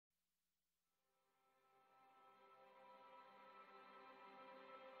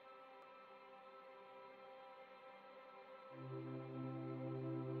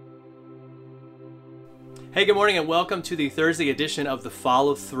Hey, good morning and welcome to the Thursday edition of the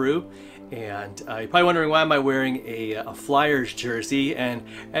Follow Through. And you're probably wondering, why am I wearing a Flyers jersey? And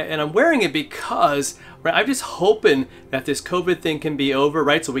I'm wearing it because I'm just hoping that this COVID thing can be over,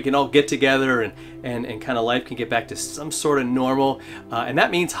 right? So we can all get together and kind of life can get back to some sort of normal. And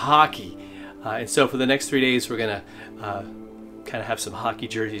that means hockey. And so for the next 3 days, we're going to kind of have some hockey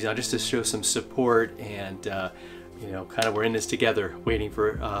jerseys on just to show some support and you know, kind of we're in this together, waiting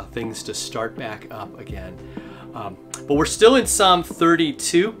for things to start back up again. But we're still in Psalm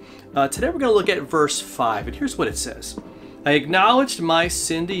 32. Today we're going to look at verse 5, and here's what it says. I acknowledged my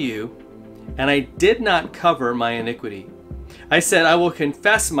sin to you, and I did not cover my iniquity. I said, I will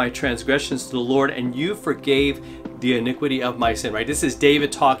confess my transgressions to the Lord, and you forgave the iniquity of my sin. Right? This is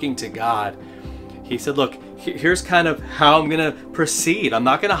David talking to God. He said, look, here's kind of how I'm going to proceed. I'm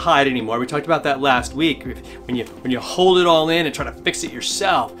not going to hide anymore. We talked about that last week. When you hold it all in and try to fix it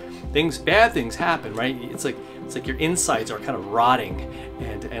yourself, bad things happen, right? It's like your insides are kind of rotting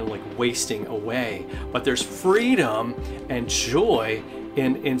and like wasting away. But there's freedom and joy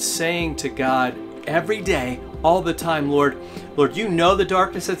in saying to God every day, all the time, Lord, you know the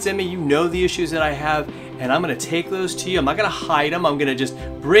darkness that's in me. You know the issues that I have, and I'm going to take those to you. I'm not going to hide them. I'm going to just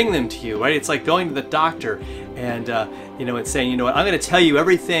bring them to you, right? It's like going to the doctor and, you know, and saying, you know what, I'm going to tell you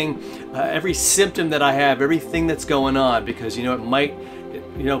everything, every symptom that I have, everything that's going on, because, you know, it might,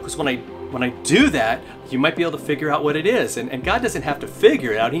 you know, because when I do that, you might be able to figure out what it is. And God doesn't have to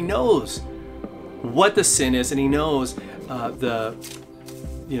figure it out. He knows what the sin is, and he knows the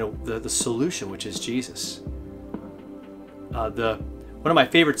solution, which is Jesus. One of my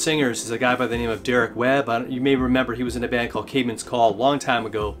favorite singers is a guy by the name of Derek Webb. You may remember he was in a band called Caedmon's Call a long time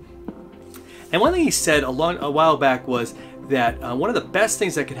ago. And one thing he said a while back was that one of the best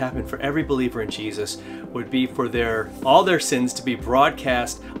things that could happen for every believer in Jesus would be for all their sins to be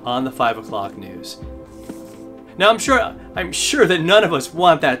broadcast on the 5 o'clock news. Now I'm sure that none of us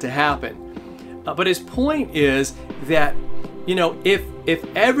want that to happen. But his point is that, you know, if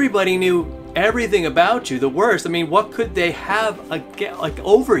everybody knew everything about you, the worst, I mean, what could they have like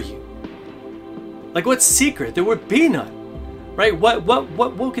over you? Like, what secret? There would be none, right?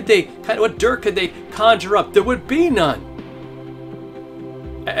 What could they what dirt could they conjure up? There would be none.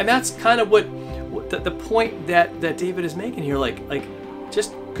 And that's kind of what the point that David is making here. Like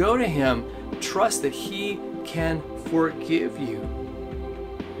just go to him, trust that he can forgive you.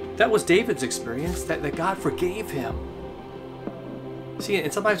 That was David's experience, that God forgave him. See,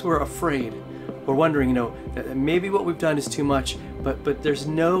 and sometimes we're afraid. We're wondering, you know, that maybe what we've done is too much, but there's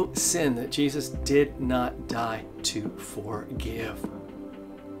no sin that Jesus did not die to forgive.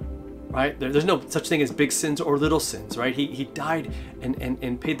 Right? There's no such thing as big sins or little sins, right? He died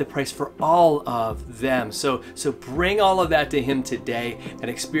and paid the price for all of them. So bring all of that to him today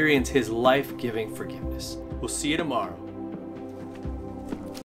and experience his life-giving forgiveness. We'll see you tomorrow.